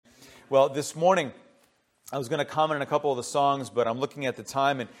Well, this morning, I was going to comment on a couple of the songs, but I'm looking at the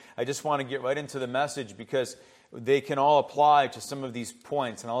time, and I just want to get right into the message because they can all apply to some of these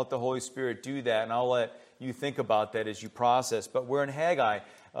points, and I'll let the Holy Spirit do that, and I'll let you think about that as you process. But we're in Haggai,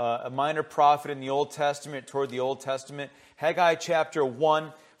 a minor prophet in the Old Testament, toward the Old Testament. Haggai chapter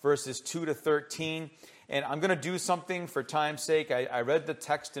 1, verses 2 to 13. And I'm going to do something for time's sake. I read the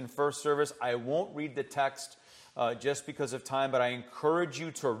text in first service. I won't read the text just because of time, but I encourage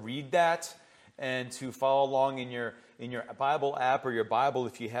you to read that and to follow along in your Bible app or your Bible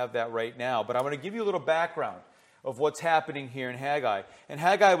if you have that right now. But I want to give you a little background of what's happening here in Haggai. And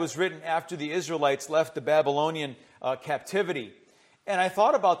Haggai was written after the Israelites left the Babylonian captivity. And I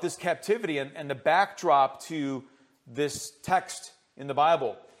thought about this captivity and the backdrop to this text in the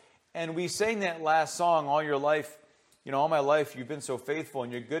Bible. And we sang that last song, All Your Life, all my life you've been so faithful,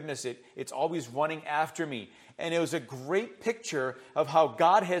 and your goodness, it's always running after me. And it was a great picture of how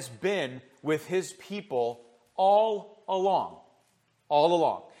God has been with his people all along. All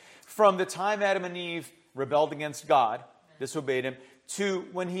along. From the time Adam and Eve rebelled against God, disobeyed him, to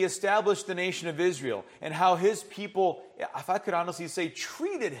when he established the nation of Israel, and how his people, if I could honestly say,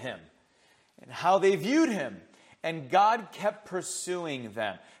 treated him, and how they viewed him. And God kept pursuing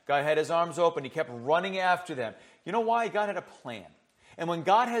them. God had his arms open. He kept running after them. You know why? God had a plan. And when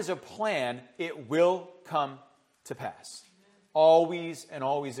God has a plan, it will come to pass. Always and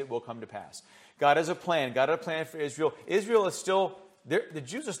always it will come to pass. God has a plan. God had a plan for Israel. Israel is still, the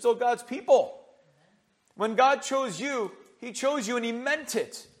Jews are still God's people. When God chose you, he chose you and he meant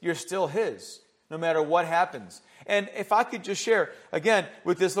it. You're still his, no matter what happens. And if I could just share, again,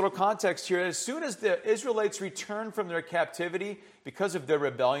 with this little context here, as soon as the Israelites returned from their captivity, because of their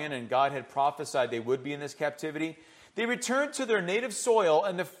rebellion, and God had prophesied they would be in this captivity, they returned to their native soil,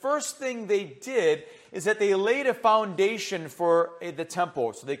 and the first thing they did is that they laid a foundation for the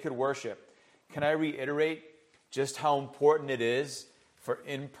temple so they could worship. Can I reiterate just how important it is for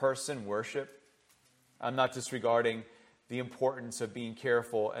in-person worship? I'm not disregarding the importance of being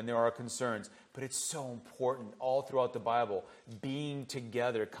careful, and there are concerns. But it's so important all throughout the Bible, being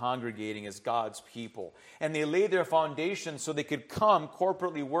together, congregating as God's people. And they laid their foundation so they could come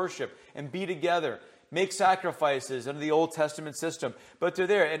corporately worship and be together, make sacrifices under the Old Testament system. But they're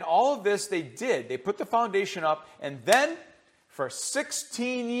there. And all of this they did. They put the foundation up, and then for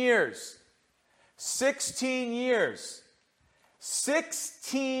 16 years, 16 years,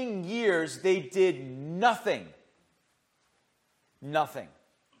 they did nothing. Nothing.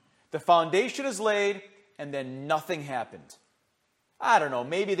 The foundation is laid, and then nothing happened. I don't know.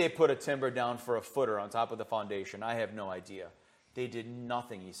 Maybe they put a timber down for a footer on top of the foundation. I have no idea. They did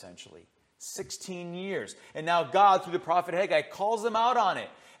nothing, essentially. 16 years. And now God, through the prophet Haggai, calls them out on it.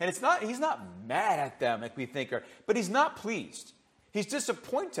 And he's not mad at them like we think, but he's not pleased. He's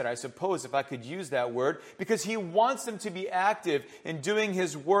disappointed, I suppose, if I could use that word, because he wants them to be active in doing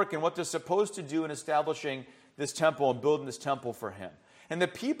his work and what they're supposed to do in establishing this temple and building this temple for him. And the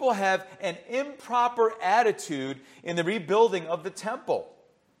people have an improper attitude in the rebuilding of the temple.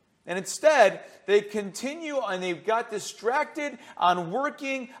 And instead, they continue and they've got distracted on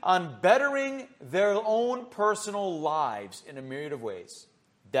working on bettering their own personal lives in a myriad of ways.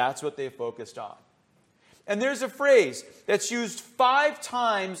 That's what they focused on. And there's a phrase that's used 5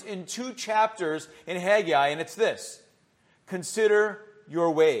 times in 2 chapters in Haggai, and it's this: consider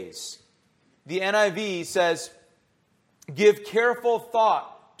your ways. The NIV says, give careful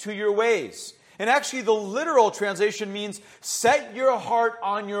thought to your ways. And actually, the literal translation means set your heart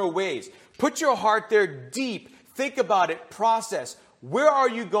on your ways. Put your heart there deep. Think about it. Process. Where are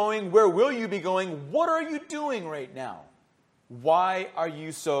you going? Where will you be going? What are you doing right now? Why are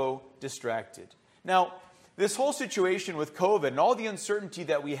you so distracted? Now, this whole situation with COVID and all the uncertainty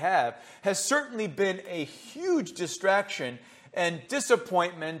that we have has certainly been a huge distraction and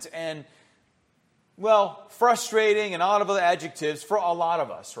disappointment and, well, frustrating and a lot of other adjectives for a lot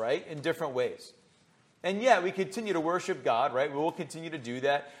of us, right, in different ways. And yet we continue to worship God, right? We will continue to do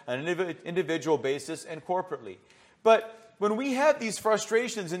that on an individual basis and corporately. But when we have these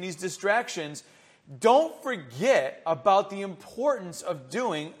frustrations and these distractions, don't forget about the importance of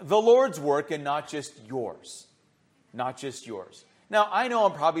doing the Lord's work and not just yours. Not just yours. Now, I know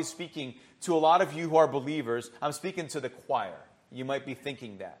I'm probably speaking to a lot of you who are believers. I'm speaking to the choir. You might be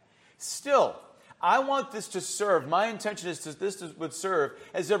thinking that. Still, I want this to serve, my intention is this would serve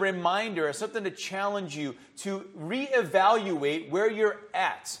as a reminder, as something to challenge you to reevaluate where you're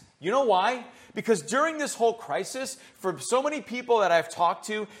at. You know why? Because during this whole crisis, for so many people that I've talked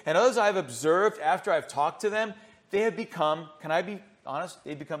to and others I've observed after I've talked to them, they have become, can I be honest?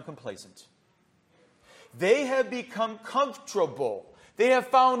 They've become complacent. They have become comfortable. They have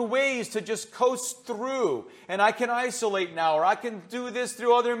found ways to just coast through, and I can isolate now, or I can do this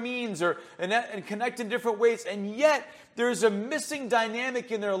through other means, and connect in different ways. And yet, there's a missing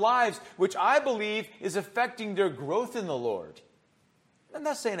dynamic in their lives, which I believe is affecting their growth in the Lord. I'm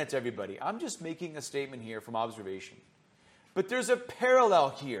not saying it's everybody. I'm just making a statement here from observation. But there's a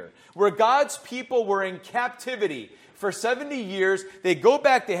parallel here, where God's people were in captivity for 70 years. They go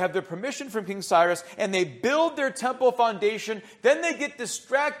back, they have their permission from King Cyrus, and they build their temple foundation. Then they get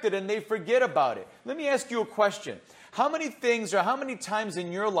distracted and they forget about it. Let me ask you a question. How many things or how many times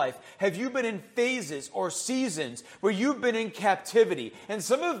in your life have you been in phases or seasons where you've been in captivity? And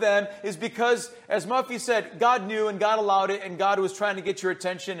some of them is because, as Muffy said, God knew and God allowed it, and God was trying to get your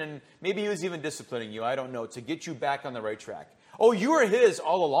attention, and maybe He was even disciplining you, I don't know, to get you back on the right track. Oh, you were His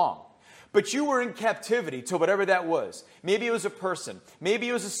all along. But you were in captivity to whatever that was. Maybe it was a person. Maybe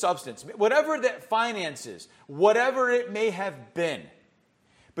it was a substance. Whatever that finances, whatever it may have been.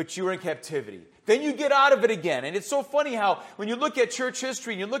 But you were in captivity. Then you get out of it again. And it's so funny how when you look at church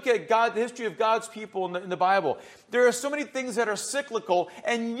history, you look at the history of God's people in the Bible, there are so many things that are cyclical.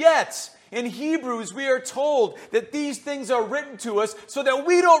 And yet, in Hebrews, we are told that these things are written to us so that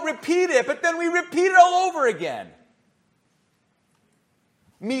we don't repeat it, but then we repeat it all over again.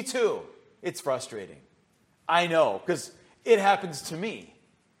 Me too. It's frustrating. I know, because it happens to me.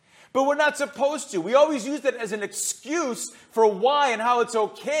 But we're not supposed to. We always use that as an excuse for why and how it's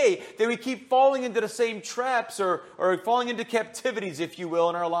okay that we keep falling into the same traps or falling into captivities, if you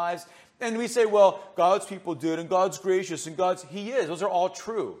will, in our lives. And we say, well, God's people did, and God's gracious, and He is. Those are all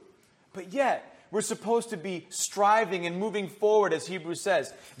true. But yet, we're supposed to be striving and moving forward, as Hebrews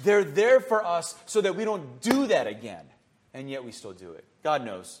says. They're there for us so that we don't do that again. And yet we still do it. God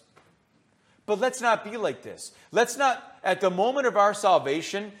knows. But let's not be like this. Let's not, at the moment of our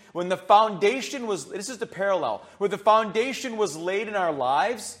salvation, when the foundation was, this is the parallel, where the foundation was laid in our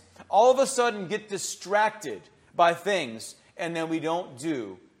lives, all of a sudden get distracted by things, and then we don't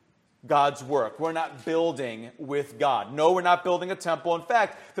do God's work. We're not building with God. No, we're not building a temple. In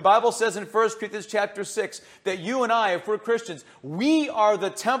fact, the Bible says in 1 Corinthians chapter 6 that you and I, if we're Christians, we are the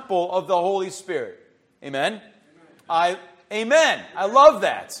temple of the Holy Spirit. Amen? Amen. I love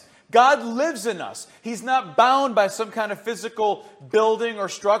that. God lives in us. He's not bound by some kind of physical building or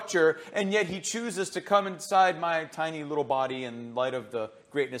structure, and yet He chooses to come inside my tiny little body in light of the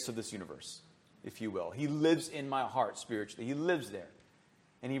greatness of this universe, if you will. He lives in my heart spiritually. He lives there,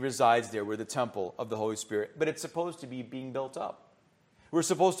 and He resides there. We're the temple of the Holy Spirit, but it's supposed to be being built up. We're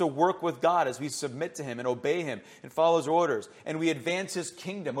supposed to work with God as we submit to Him and obey Him and follow His orders, and we advance His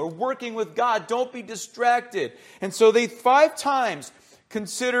kingdom. We're working with God. Don't be distracted. And so they 5 times...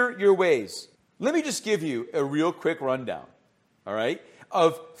 Consider your ways. Let me just give you a real quick rundown, all right,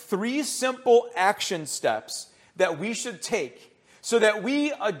 of 3 simple action steps that we should take so that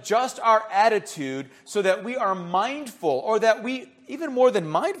we adjust our attitude so that we are mindful, or that we, even more than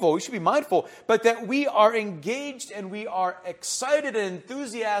mindful, we should be mindful, but that we are engaged and we are excited and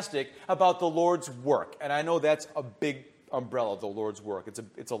enthusiastic about the Lord's work. And I know that's a big umbrella, the Lord's work.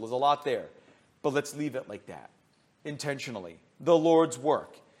 There's a lot there, but let's leave it like that, intentionally. The Lord's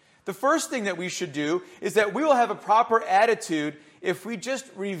work. The first thing that we should do is that we will have a proper attitude if we just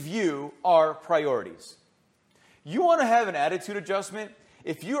review our priorities. You want to have an attitude adjustment?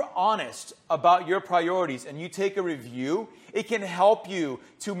 If you're honest about your priorities and you take a review, it can help you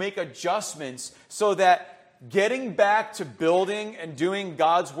to make adjustments so that getting back to building and doing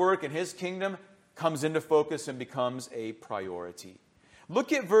God's work in His kingdom comes into focus and becomes a priority.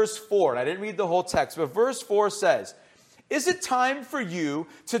 Look at verse 4. And I didn't read the whole text, but verse 4 says, "Is it time for you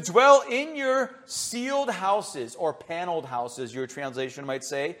to dwell in your sealed houses," or paneled houses, your translation might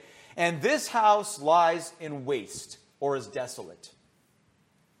say, "and this house lies in waste," or is desolate?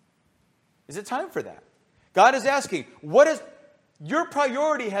 Is it time for that? God is asking, what is your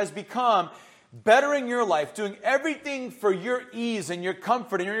priority has become bettering your life, doing everything for your ease and your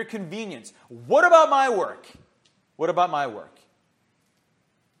comfort and your convenience. What about my work? What about my work?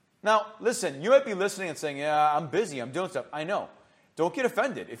 Now, listen, you might be listening and saying, yeah, I'm busy, I'm doing stuff. I know. Don't get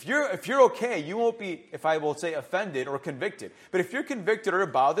offended. If you're okay, you won't be, if I will say, offended or convicted. But if you're convicted or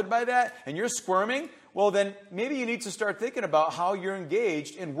bothered by that and you're squirming, well, then maybe you need to start thinking about how you're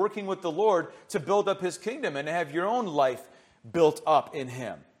engaged in working with the Lord to build up His kingdom and have your own life built up in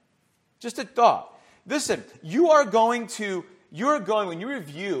Him. Just a thought. Listen, when you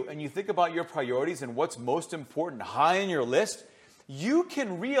review and you think about your priorities and what's most important high on your list, you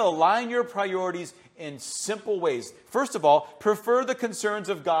can realign your priorities in simple ways. First of all, prefer the concerns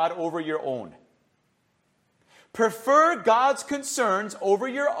of God over your own. Prefer God's concerns over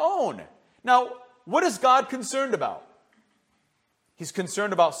your own. Now, what is God concerned about? He's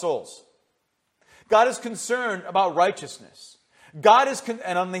concerned about souls. God is concerned about righteousness. God is,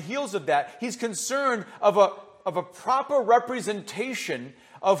 and on the heels of that, He's concerned of a proper representation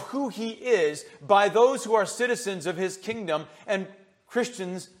of who He is by those who are citizens of His kingdom and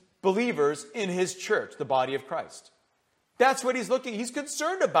Christians, believers in His church, the body of Christ. That's what He's looking. He's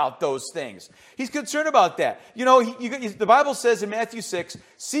concerned about those things. He's concerned about that. You know, the Bible says in Matthew 6,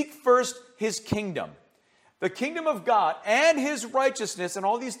 seek first His kingdom, the kingdom of God and His righteousness, and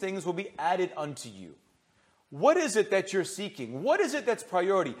all these things will be added unto you. What is it that you're seeking? What is it that's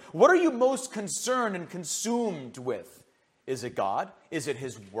priority? What are you most concerned and consumed with? Is it God? Is it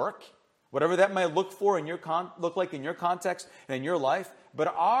His work? Whatever that might look like in your context and in your life.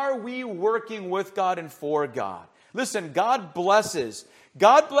 But are we working with God and for God? Listen, God blesses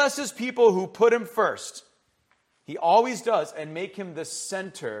people who put Him first. He always does, and make Him the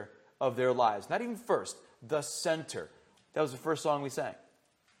center of their lives. Not even first, the center. That was the first song we sang.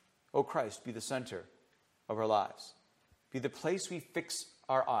 Oh Christ, be the center of our lives. Be the place we fix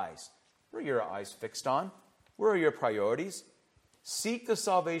our eyes. Where are your eyes fixed on? Where are your priorities? Seek the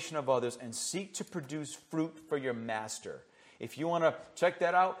salvation of others and seek to produce fruit for your master. If you want to check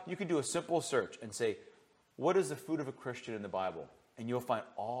that out, you can do a simple search and say, what is the fruit of a Christian in the Bible? And you'll find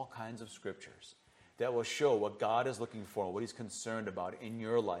all kinds of scriptures that will show what God is looking for, what He's concerned about in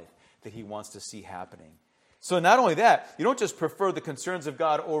your life that He wants to see happening. So not only that, you don't just prefer the concerns of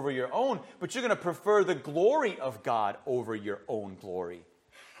God over your own, but you're going to prefer the glory of God over your own glory.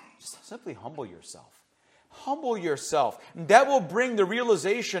 Just simply humble yourself. Humble yourself. And that will bring the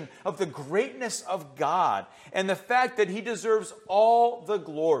realization of the greatness of God and the fact that He deserves all the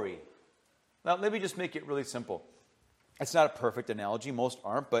glory. Now, let me just make it really simple. It's not a perfect analogy. Most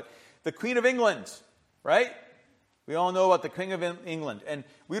aren't. But the Queen of England, right? We all know about the King of England. And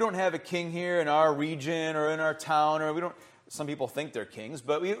we don't have a king here in our region or in our town. Or we don't. Some people think they're kings.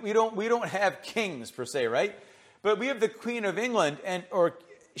 But we don't have kings per se, right? But we have the Queen of England.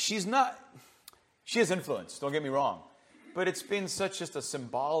 She's not... She has influence, don't get me wrong. But it's been such just a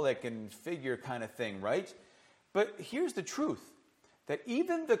symbolic and figure kind of thing, right? But here's the truth. That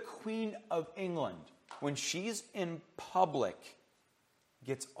even the Queen of England, when she's in public,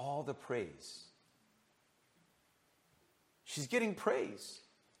 gets all the praise. She's getting praise.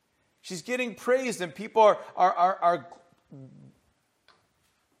 She's getting praised, and people are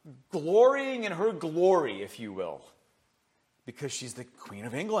glorying in her glory, if you will, because she's the Queen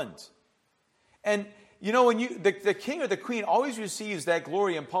of England. And you know, when the king or the queen always receives that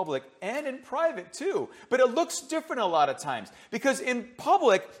glory in public and in private too. But it looks different a lot of times. Because in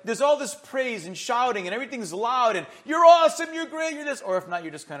public, there's all this praise and shouting and everything's loud and you're awesome, you're great, you're this. Or if not,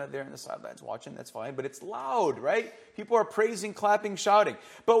 you're just kind of there in the sidelines watching, that's fine. But it's loud, right? People are praising, clapping, shouting.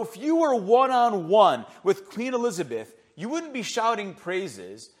 But if you were one-on-one with Queen Elizabeth, you wouldn't be shouting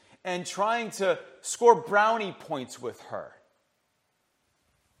praises and trying to score brownie points with her.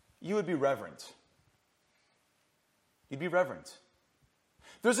 You would be reverent. You'd be reverent.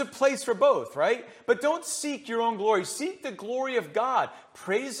 There's a place for both, right? But don't seek your own glory. Seek the glory of God.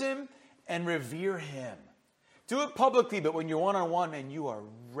 Praise Him and revere Him. Do it publicly, but when you're one-on-one, man, you are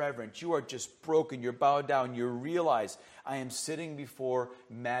reverent. You are just broken. You're bowed down. You realize, I am sitting before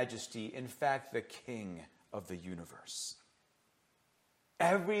majesty. In fact, the King of the universe.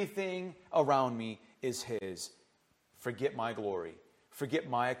 Everything around me is His. Forget my glory. Forget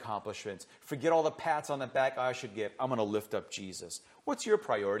my accomplishments. Forget all the pats on the back I should get. I'm going to lift up Jesus. What's your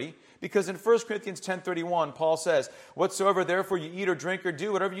priority? Because in 1 Corinthians 10:31, Paul says, whatsoever therefore you eat or drink or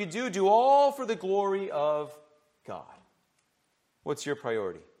do, whatever you do, do all for the glory of God. What's your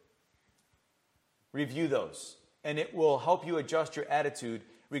priority? Review those, and it will help you adjust your attitude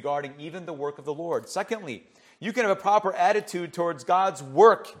regarding even the work of the Lord. Secondly, you can have a proper attitude towards God's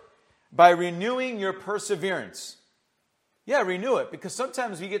work by renewing your perseverance. Yeah, renew it, because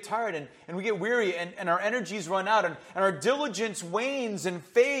sometimes we get tired and we get weary and our energies run out and our diligence wanes and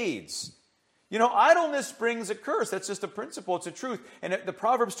fades. You know, idleness brings a curse. That's just a principle. It's a truth. And the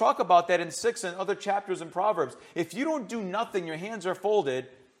Proverbs talk about that in 6 and other chapters in Proverbs. If you don't do nothing, your hands are folded,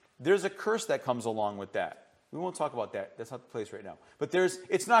 there's a curse that comes along with that. We won't talk about that. That's not the place right now. But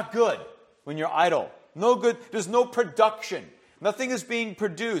it's not good when you're idle. No good. There's no production. Nothing is being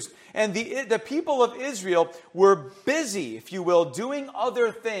produced. And the people of Israel were busy, if you will, doing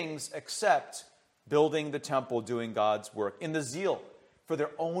other things except building the temple, doing God's work, in the zeal for their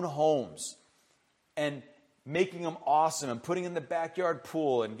own homes and making them awesome and putting in the backyard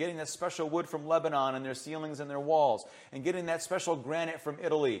pool and getting that special wood from Lebanon in their ceilings and their walls and getting that special granite from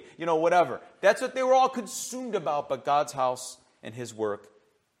Italy, you know, whatever. That's what they were all consumed about, but God's house and His work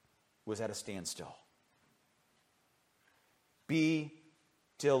was at a standstill. Be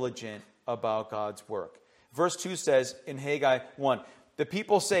diligent about God's work. Verse 2 says in Haggai 1, the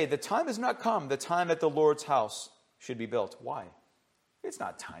people say, the time has not come, the time that the Lord's house should be built. Why? It's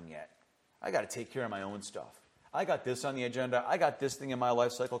not time yet. I got to take care of my own stuff. I got this on the agenda. I got this thing in my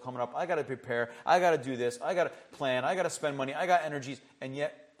life cycle coming up. I got to prepare. I got to do this. I got to plan. I got to spend money. I got energies. And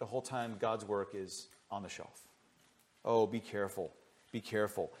yet, the whole time, God's work is on the shelf. Oh, be careful. Be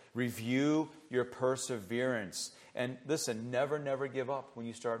careful. Review your perseverance. And listen, never, never give up when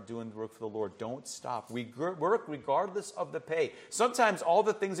you start doing the work for the Lord. Don't stop. We work regardless of the pay. Sometimes all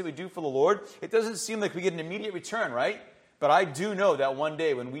the things that we do for the Lord, it doesn't seem like we get an immediate return, right? But I do know that one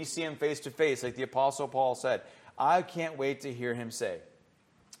day when we see him face to face, like the Apostle Paul said, I can't wait to hear him say,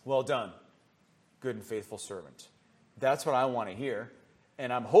 well done, good and faithful servant. That's what I want to hear.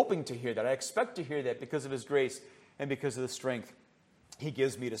 And I'm hoping to hear that. I expect to hear that because of his grace and because of the strength he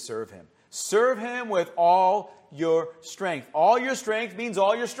gives me to serve him. Serve him with all your strength. All your strength means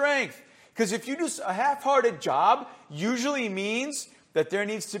all your strength. Because if you do a half-hearted job, usually means that there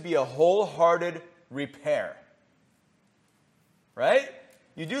needs to be a wholehearted repair. Right?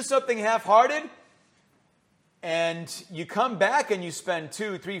 You do something half-hearted, and you come back and you spend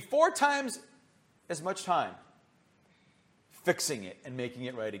 2, 3, 4 times as much time fixing it and making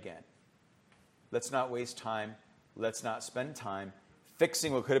it right again. Let's not waste time. Let's not spend time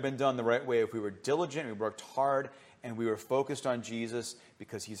fixing what could have been done the right way if we were diligent, we worked hard, and we were focused on Jesus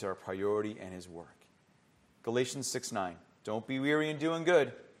because he's our priority and his work. Galatians 6:9. Don't be weary in doing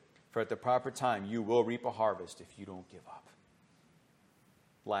good, for at the proper time you will reap a harvest if you don't give up.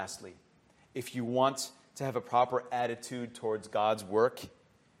 Lastly, if you want to have a proper attitude towards God's work,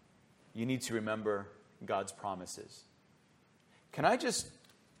 you need to remember God's promises. Can I just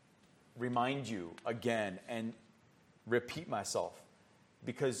remind you again and repeat myself?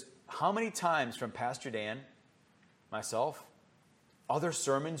 Because how many times from Pastor Dan, myself, other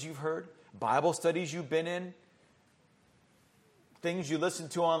sermons you've heard, Bible studies you've been in, things you listen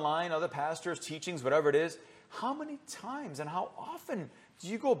to online, other pastors, teachings, whatever it is, how many times and how often do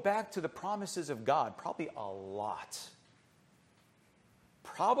you go back to the promises of God? Probably a lot.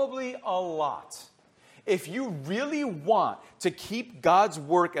 Probably a lot. If you really want to keep God's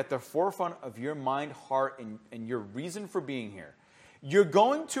work at the forefront of your mind, heart, and your reason for being here, you're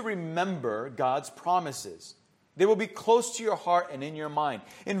going to remember God's promises. They will be close to your heart and in your mind.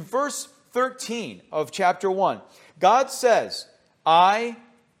 In verse 13 of chapter 1, God says, I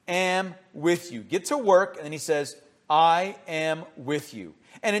am with you. Get to work, and then he says, I am with you.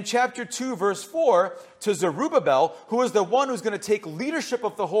 And in chapter 2, verse 4, to Zerubbabel, who is the one who's going to take leadership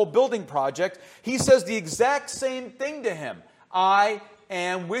of the whole building project, he says the exact same thing to him. I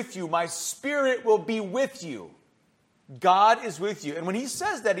am with you. My spirit will be with you. God is with you. And when he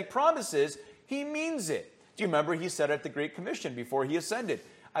says that, he promises, he means it. Do you remember he said at the Great Commission before he ascended,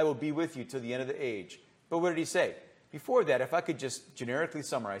 I will be with you till the end of the age. But what did he say? Before that, if I could just generically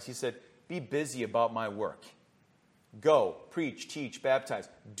summarize, he said, be busy about my work. Go, preach, teach, baptize.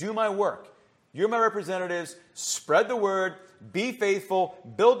 Do my work. You're my representatives. Spread the word. Be faithful.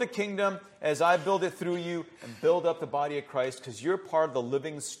 Build the kingdom as I build it through you, and build up the body of Christ, because you're part of the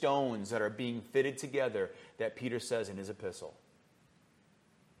living stones that are being fitted together that Peter says in his epistle.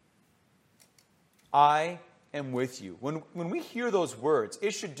 I am with you. When we hear those words,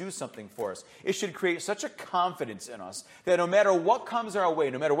 it should do something for us. It should create such a confidence in us that no matter what comes our way,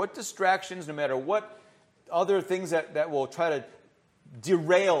 no matter what distractions, no matter what other things that will try to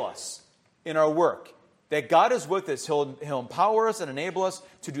derail us in our work, that God is with us. He'll empower us and enable us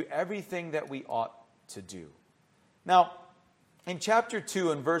to do everything that we ought to do. Now, in chapter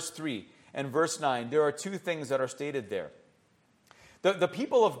 2 and verse 3 and verse 9, there are 2 things that are stated there. The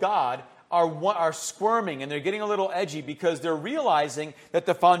people of God are squirming, and they're getting a little edgy because they're realizing that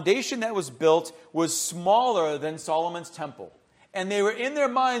the foundation that was built was smaller than Solomon's temple. And they were in their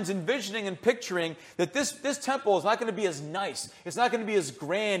minds envisioning and picturing that this temple is not going to be as nice. It's not going to be as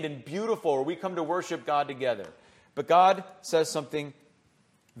grand and beautiful where we come to worship God together. But God says something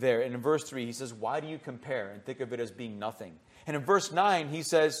there. And in verse 3, he says, why do you compare and think of it as being nothing? And in verse 9, he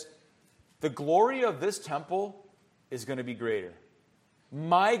says, the glory of this temple is going to be greater.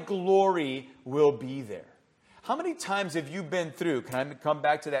 My glory will be there. How many times have you been through, can I come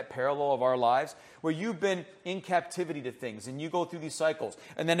back to that parallel of our lives, where you've been in captivity to things and you go through these cycles,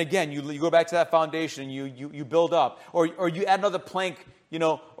 and then again you go back to that foundation and you build up, or you add another plank,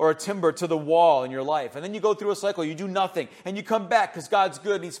 or a timber to the wall in your life, and then you go through a cycle, you do nothing, and you come back because God's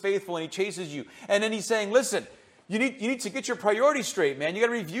good and he's faithful and he chases you, and then he's saying, listen, you need to get your priorities straight, man. You got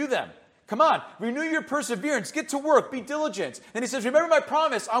to review them. Come on, renew your perseverance, get to work, be diligent. And he says, remember my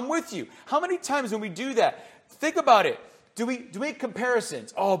promise, I'm with you. How many times when we do that, think about it. Do we make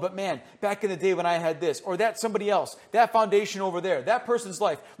comparisons? Oh, but man, back in the day when I had this, or that somebody else, that foundation over there, that person's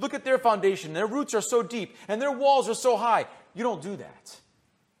life, look at their foundation. Their roots are so deep and their walls are so high. You don't do that.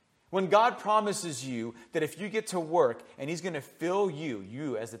 When God promises you that if you get to work and He's going to fill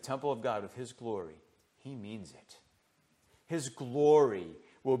you as the temple of God with His glory, He means it. His glory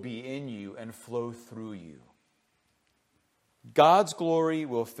will be in you and flow through you. God's glory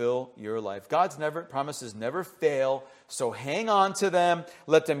will fill your life. God's promises never fail, so hang on to them.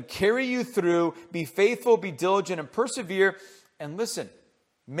 Let them carry you through. Be faithful, be diligent, and persevere. And listen,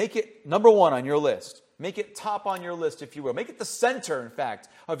 make it number one on your list. Make it top on your list, if you will. Make it the center, in fact,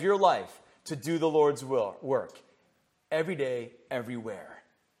 of your life to do the Lord's work. Every day, everywhere.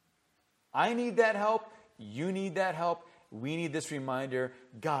 I need that help. You need that help. We need this reminder.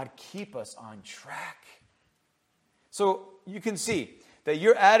 God, keep us on track. So you can see that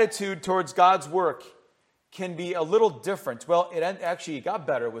your attitude towards God's work can be a little different. Well, it actually got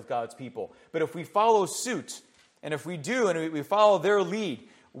better with God's people. But if we follow suit, and if we do, and we follow their lead,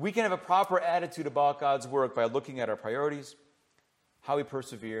 we can have a proper attitude about God's work by looking at our priorities, how we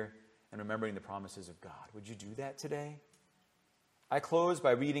persevere, and remembering the promises of God. Would you do that today? I close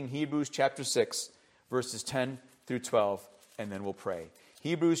by reading Hebrews chapter 6, verses 10 through 12, and then we'll pray.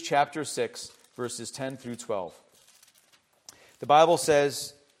 Hebrews chapter 6, verses 10 through 12. The Bible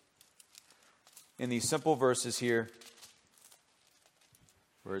says in these simple verses here,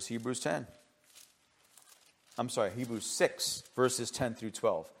 where's Hebrews 10? Hebrews 6, verses 10 through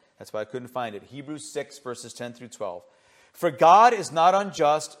 12. That's why I couldn't find it. Hebrews 6, verses 10 through 12. For God is not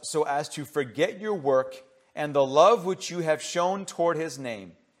unjust so as to forget your work and the love which you have shown toward His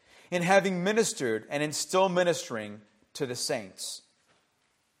name, in having ministered and in still ministering to the saints.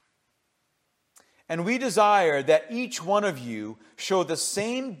 And we desire that each one of you show the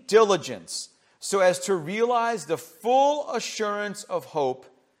same diligence so as to realize the full assurance of hope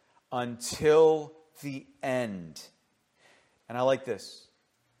until the end. And I like this.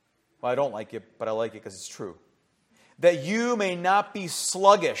 Well, I don't like it, but I like it because it's true. That you may not be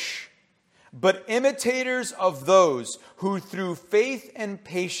sluggish, but imitators of those who through faith and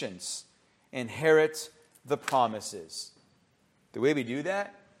patience inherit the promises. The way we do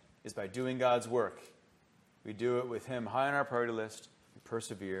that is by doing God's work. We do it with Him high on our priority list. We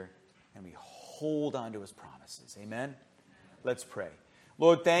persevere, and we hold on to His promises. Amen? Let's pray.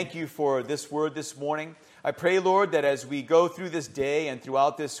 Lord, thank You for this word this morning. I pray, Lord, that as we go through this day and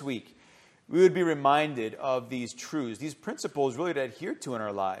throughout this week, we would be reminded of these truths, these principles really to adhere to in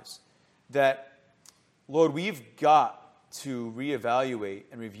our lives. That, Lord, we've got to reevaluate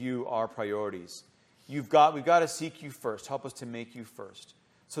and review our priorities. We've got to seek You first. Help us to make You first,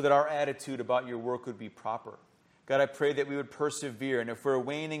 so that our attitude about Your work would be proper. God, I pray that we would persevere. And if we're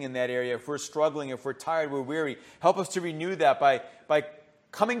waning in that area, if we're struggling, if we're tired, we're weary, help us to renew that by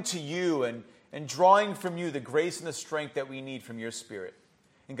coming to You and drawing from You the grace and the strength that we need from Your Spirit.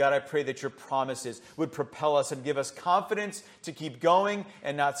 And God, I pray that Your promises would propel us and give us confidence to keep going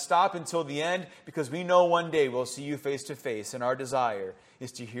and not stop until the end, because we know one day we'll see You face to face, and our desire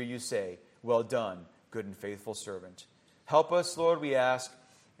is to hear You say, "Well done, good and faithful servant." Help us, Lord, we ask,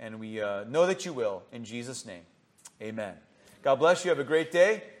 and we know that You will. In Jesus' name, amen. God bless you. Have a great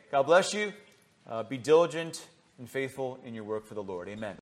day. God bless you. Be diligent and faithful in your work for the Lord. Amen.